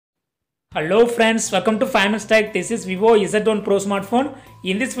Hello friends, welcome to 5 Minutes Tech. This is Vivo Z1 Pro smartphone.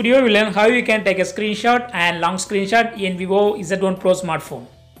 In this video, we'll learn how you can take a screenshot and long screenshot in Vivo Z1 Pro smartphone.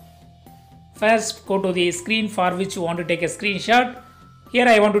 First, go to the screen for which you want to take a screenshot. Here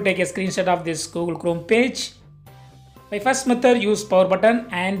I want to take a screenshot of this Google Chrome page. By first method, use power button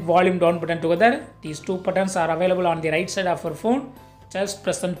and volume down button together. These two buttons are available on the right side of your phone. Just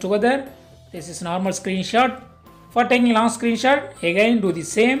press them together. This is normal screenshot. For taking long screenshot, again do the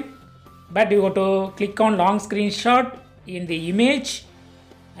same. But you got to click on long screenshot in the image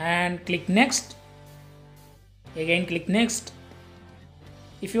and click next. Again click next.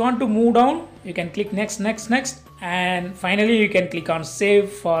 If you want to move down, you can click next, and finally you can click on save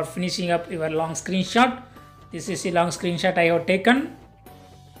for finishing up your long screenshot. This is the long screenshot I have taken.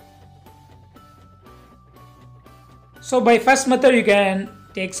 So by first method you can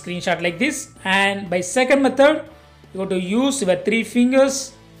take screenshot like this, and by second method you got to use your 3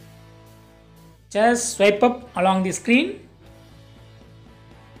 fingers. Just swipe up along the screen.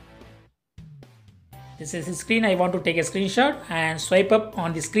 This is the screen I want to take a screenshot, and swipe up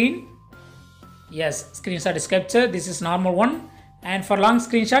on the screen. Yes, screenshot is captured. This is normal one. And for long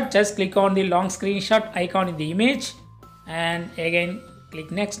screenshot, just click on the long screenshot icon in the image and again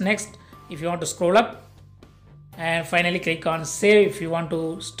click next if you want to scroll up, and finally click on save if you want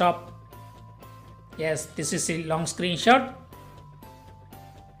to stop. Yes, this is the long screenshot.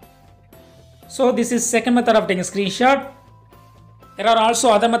 So this is second method of taking screenshot. There are also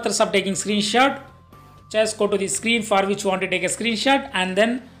other methods of taking screenshot. Just go to the screen for which you want to take a screenshot and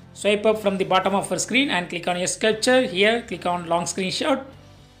then swipe up from the bottom of your screen and click on S.Capture. Here click on long screenshot.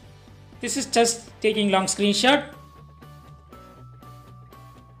 This is just taking long screenshot.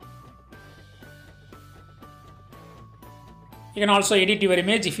 You can also edit your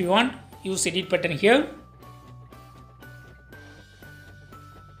image if you want. Use edit button here.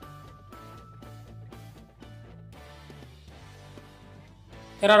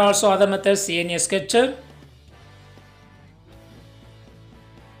 There are also other methods in S.Capture.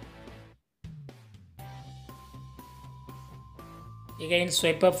 Again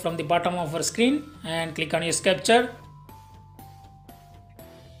swipe up from the bottom of our screen and click on S.Capture.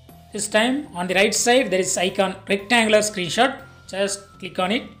 This time on the right side there is icon rectangular screenshot. Just click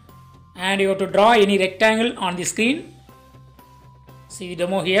on it and you have to draw any rectangle on the screen. See the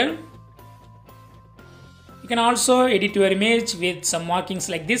demo here. You can also edit your image with some markings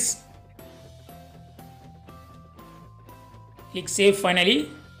like this. Click save finally.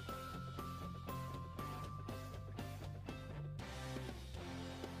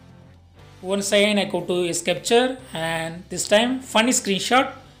 Once again I go to S.Capture, and this time funny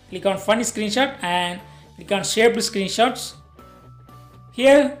screenshot. Click on funny screenshot and click on shaped screenshots.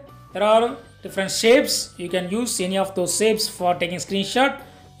 Here there are different shapes. You can use any of those shapes for taking screenshot.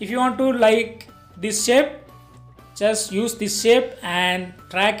 If you want to like this shape, just use this shape and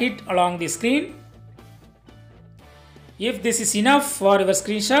drag it along the screen. If this is enough for your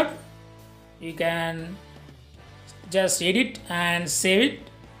screenshot, you can just edit and save it.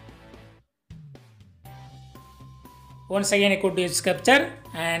 Once again I go to S.Capture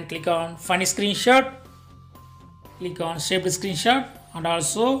and click on funny screenshot. Click on shaped screenshot, and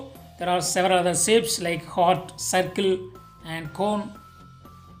also there are several other shapes like heart, circle and cone.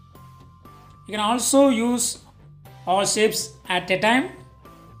 You can also use all shapes at a time.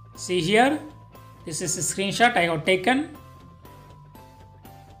 See here, this is a screenshot I have taken.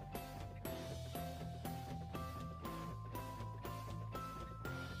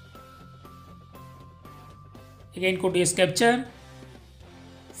 Again go to S.Capture,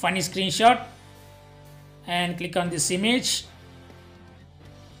 funny screenshot, and click on this image.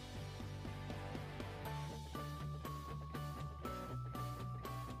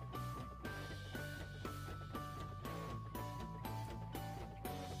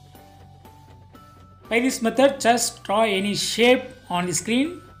 By this method, just draw any shape on the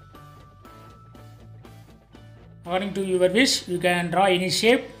screen. According to your wish, you can draw any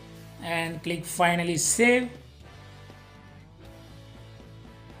shape and click finally save.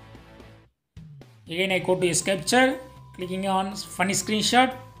 Again I go to S.Capture, clicking on funny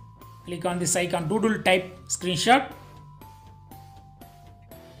screenshot, click on this icon doodle type screenshot.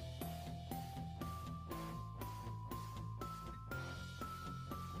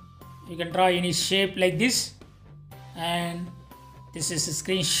 You can draw any shape like this, and this is a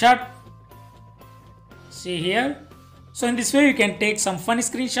screenshot. See here. So in this way you can take some funny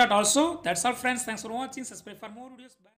screenshot also. That's all friends. Thanks for watching. Subscribe for more videos. Bye.